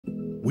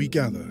We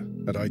gather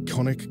at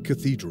iconic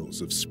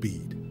cathedrals of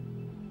speed,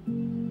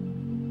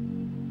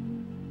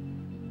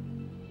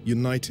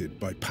 united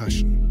by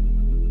passion,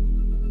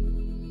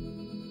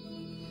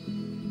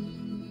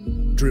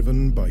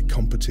 driven by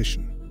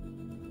competition.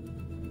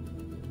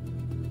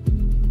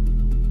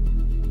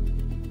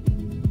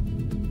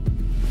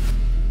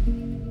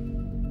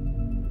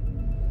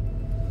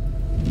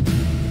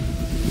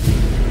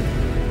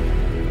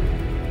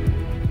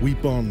 We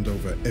bond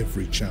over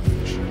every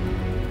challenge,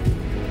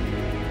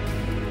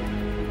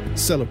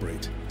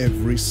 celebrate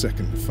every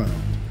second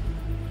found,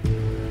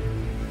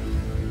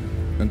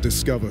 and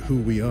discover who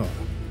we are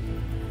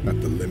at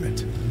the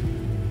limit.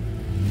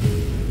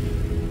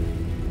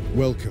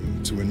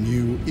 Welcome to a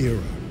new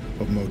era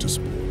of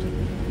motorsport.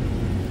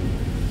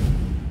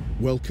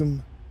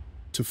 Welcome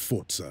to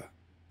Forza.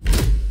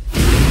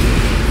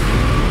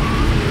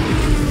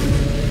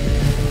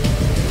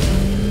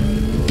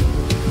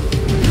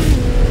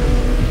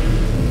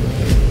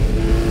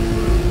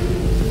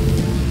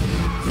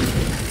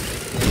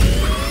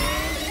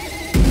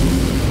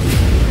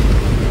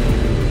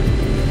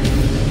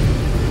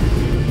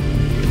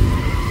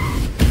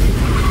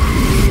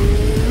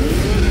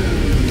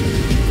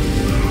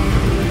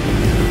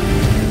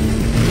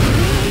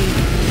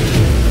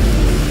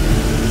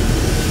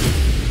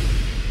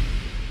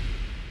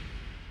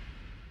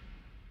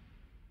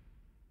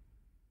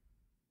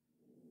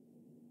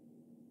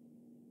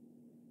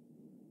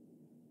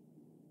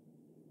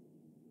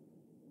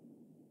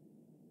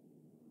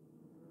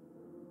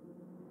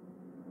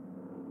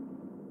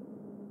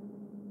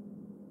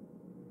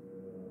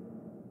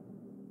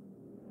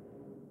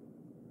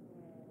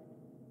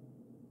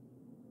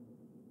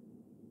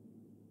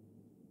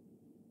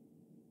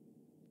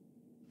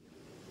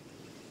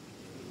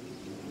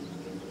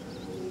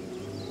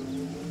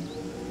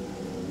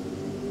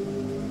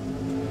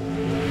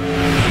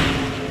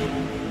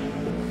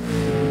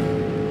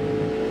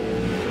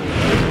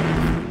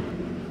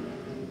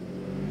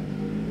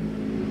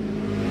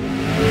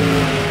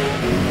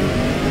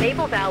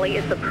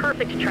 Is the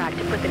perfect track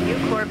to put the new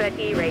Corvette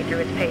E-Ray through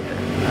its paces.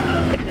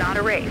 It's not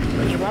a race,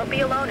 and you won't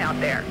be alone out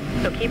there,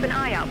 so keep an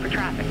eye out for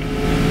traffic.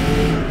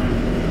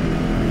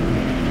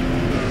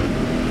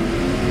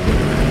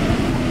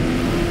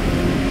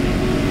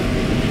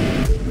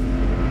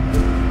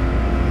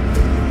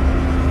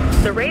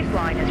 The race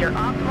line is your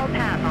optimal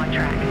path on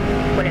track.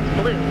 When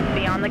it's blue,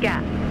 be on the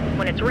gas.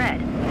 When it's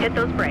red, hit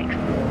those brakes.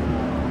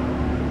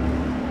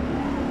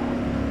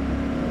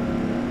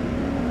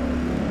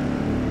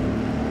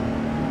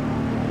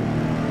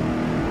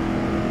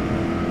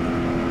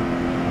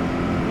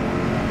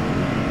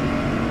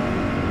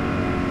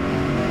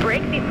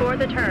 Brake before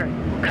the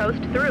turn,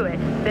 coast through it,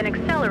 then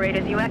accelerate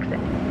as you exit.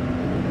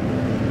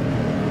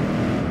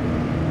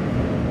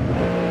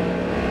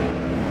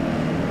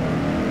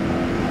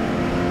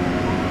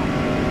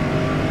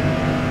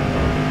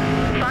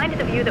 Find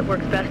the view that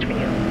works best for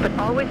you, but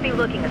always be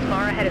looking as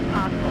far ahead as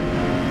possible.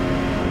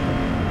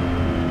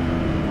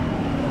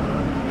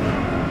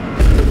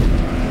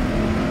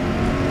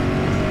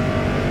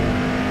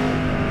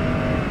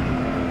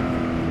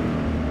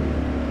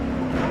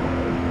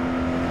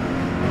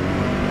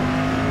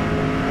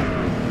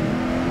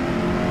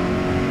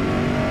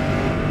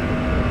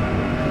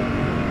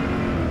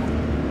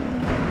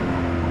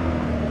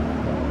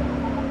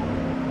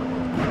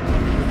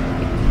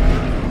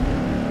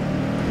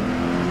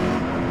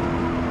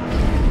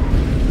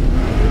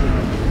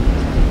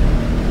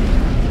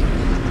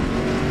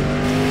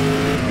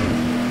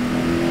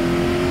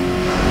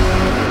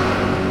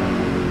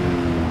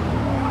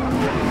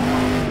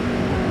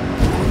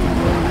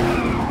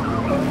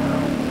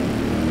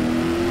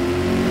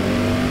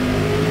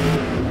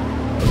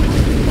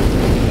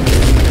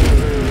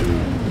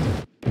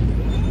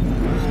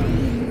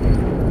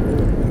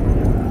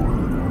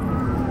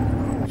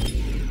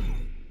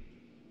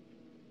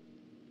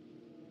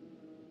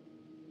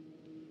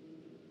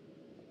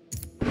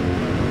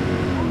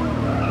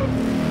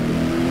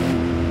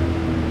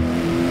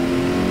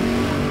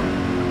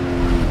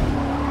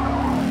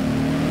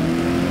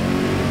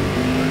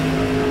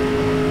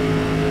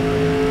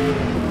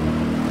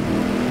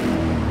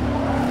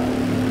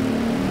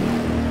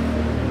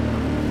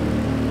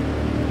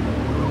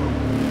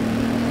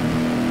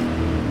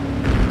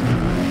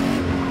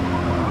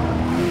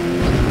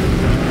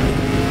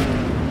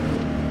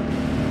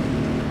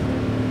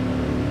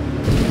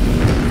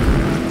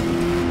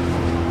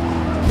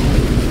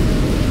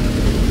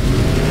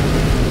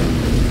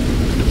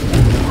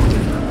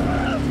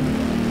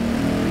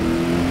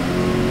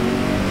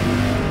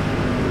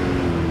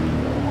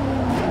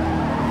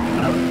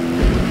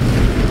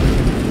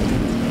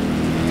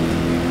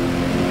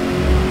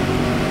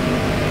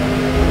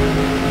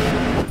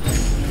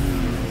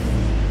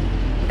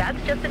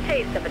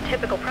 Of a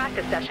typical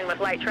practice session with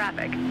light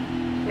traffic.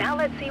 Now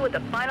let's see what the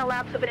final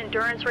laps of an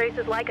endurance race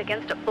is like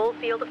against a full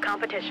field of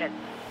competition.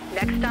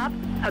 Next stop,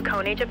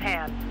 Hakone,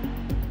 Japan.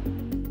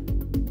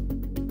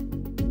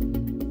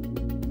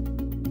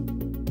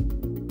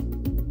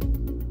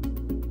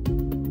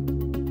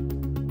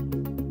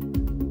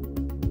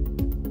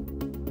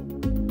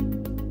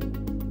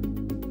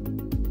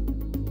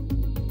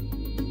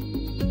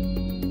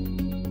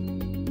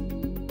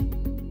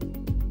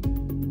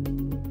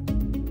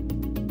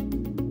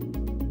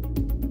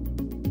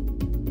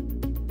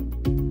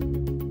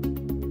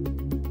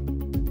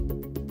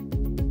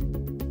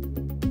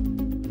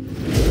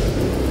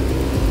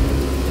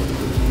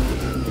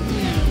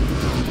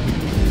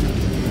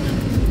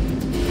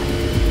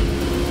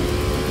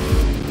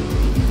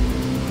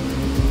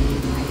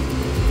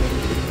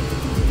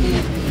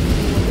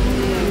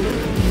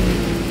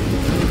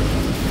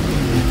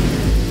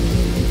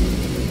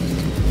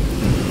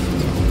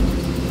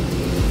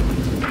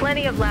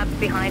 laps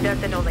behind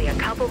us and only a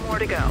couple more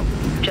to go.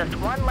 Just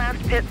one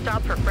last pit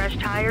stop for fresh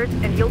tires,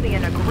 and you'll be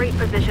in a great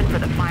position for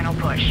the final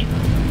push.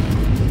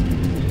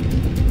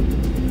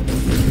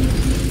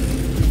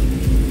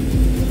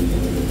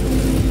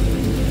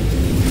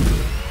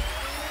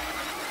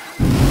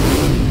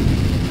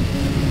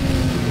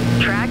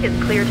 Track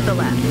is clear to the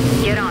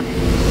left. Get on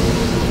it.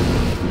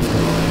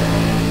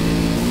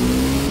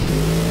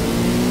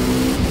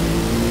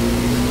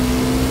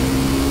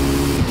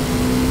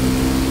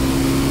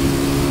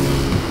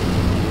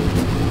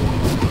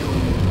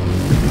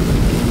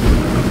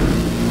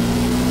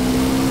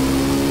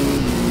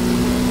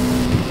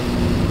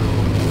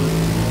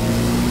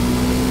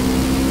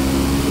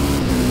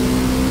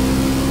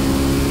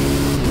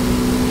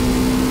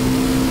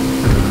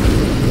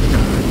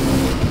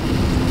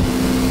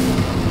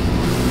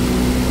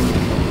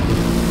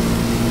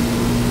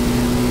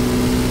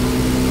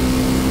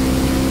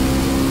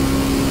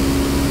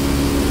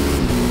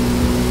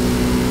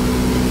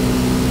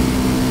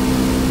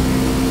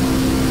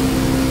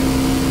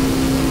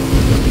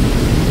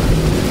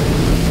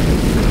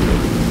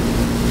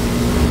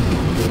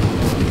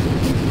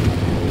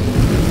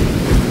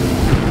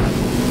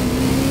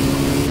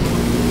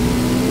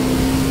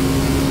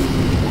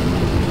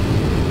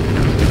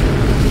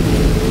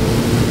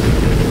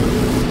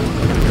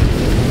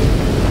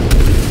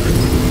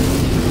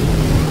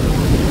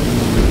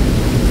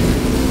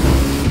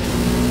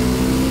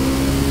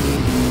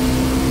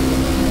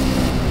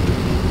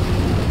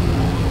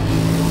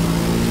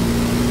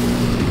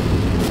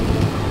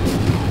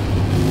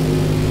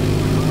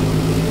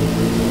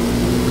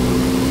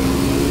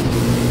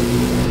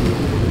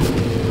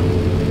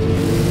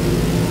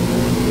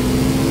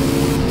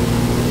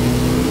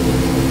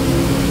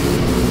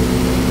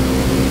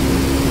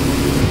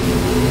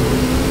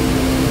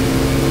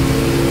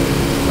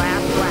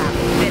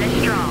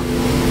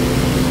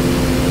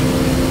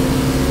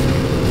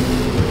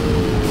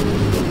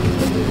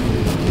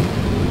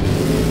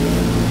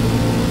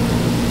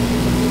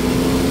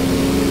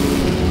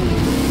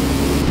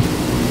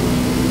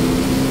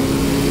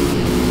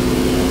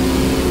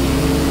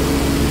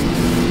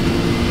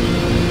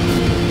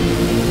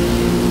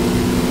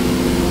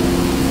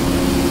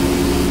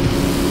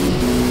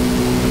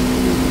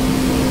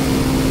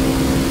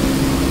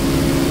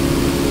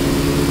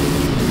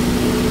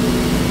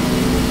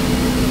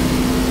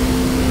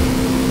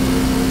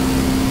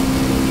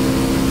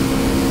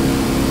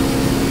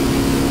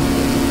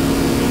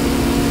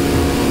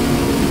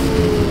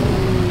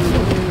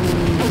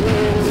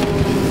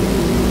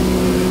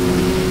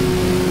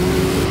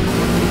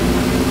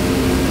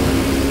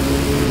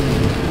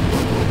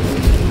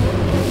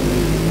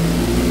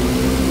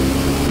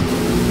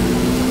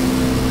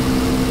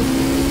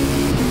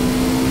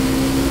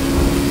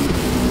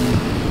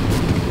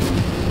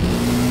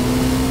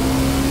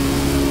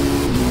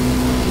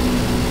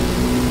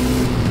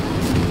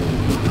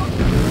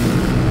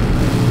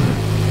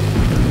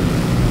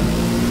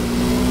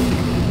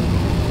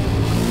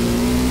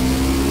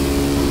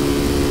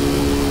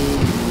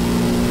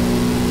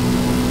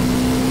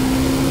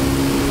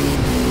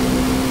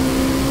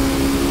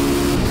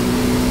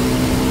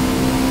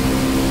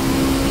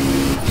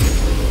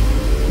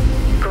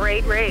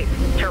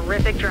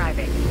 Terrific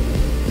driving.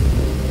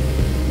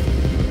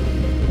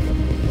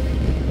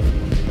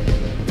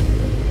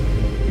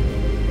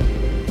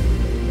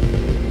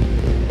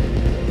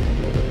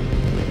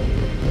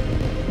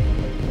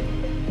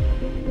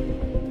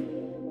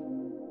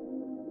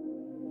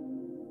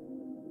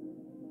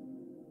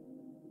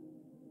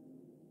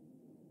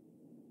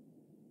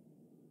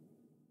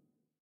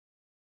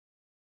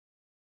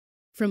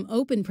 From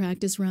open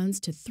practice runs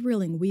to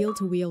thrilling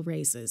wheel-to-wheel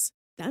races,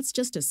 that's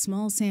just a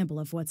small sample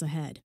of what's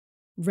ahead.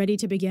 Ready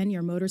to begin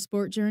your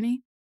motorsport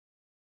journey?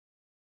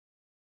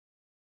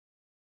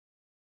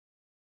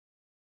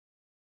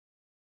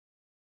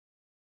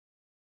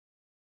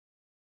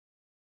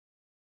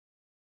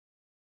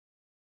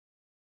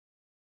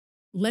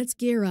 Let's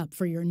gear up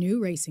for your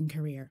new racing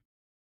career.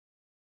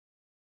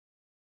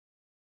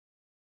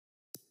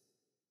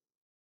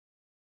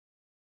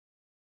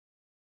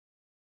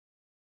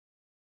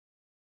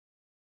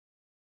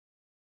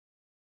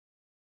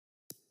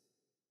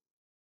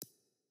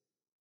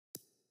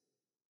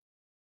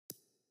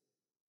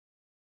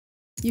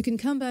 You can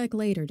come back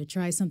later to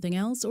try something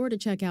else or to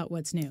check out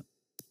what's new.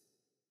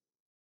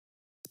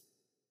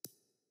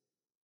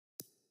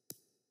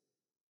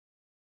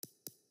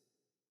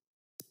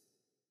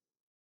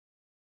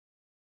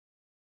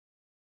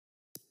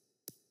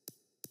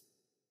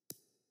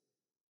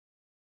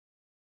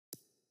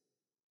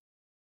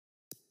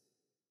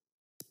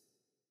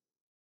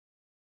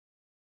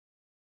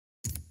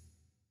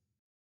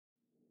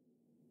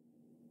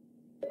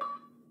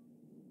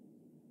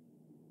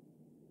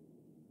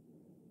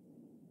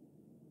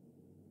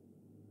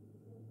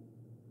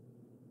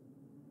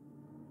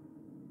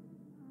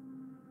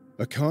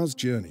 A car's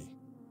journey,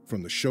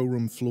 from the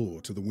showroom floor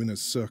to the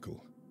winner's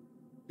circle,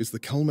 is the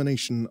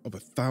culmination of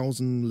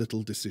 1,000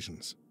 little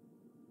decisions.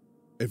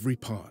 Every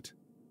part,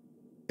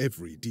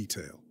 every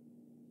detail,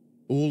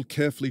 All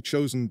carefully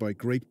chosen by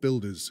great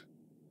builders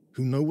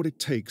who know what it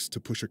takes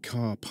to push a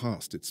car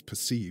past its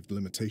perceived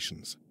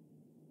limitations,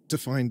 to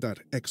find that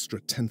extra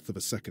tenth of a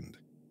second,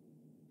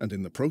 and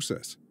in the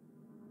process,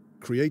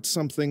 create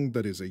something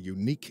that is a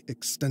unique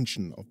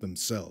extension of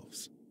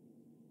themselves.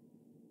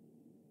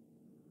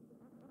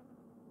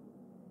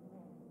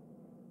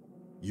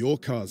 Your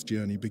car's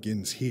journey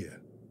begins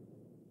here.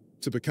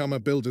 To become a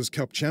Builders'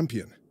 Cup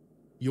champion,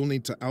 you'll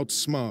need to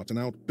outsmart and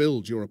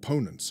outbuild your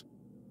opponents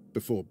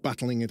before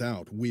battling it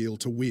out wheel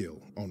to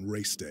wheel on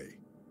race day.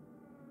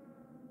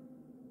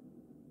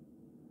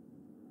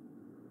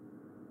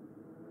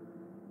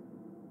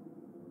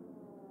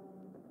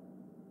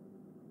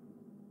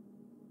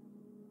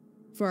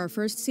 For our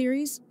first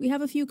series, we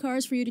have a few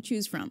cars for you to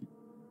choose from.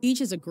 Each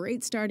is a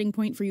great starting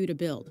point for you to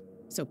build,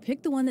 so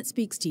pick the one that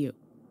speaks to you.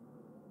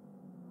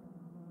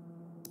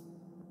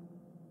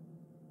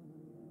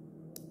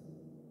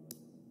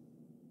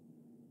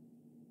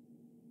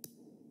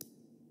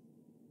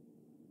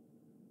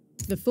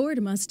 The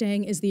Ford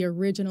Mustang is the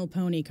original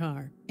pony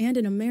car and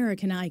an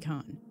American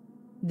icon.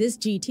 This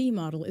GT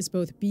model is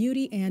both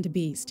beauty and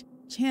beast,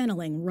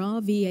 channeling raw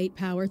V8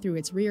 power through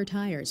its rear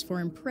tires for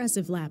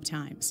impressive lap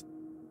times.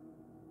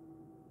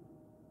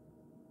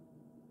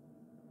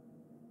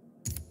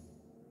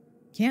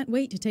 Can't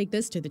wait to take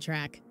this to the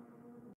track.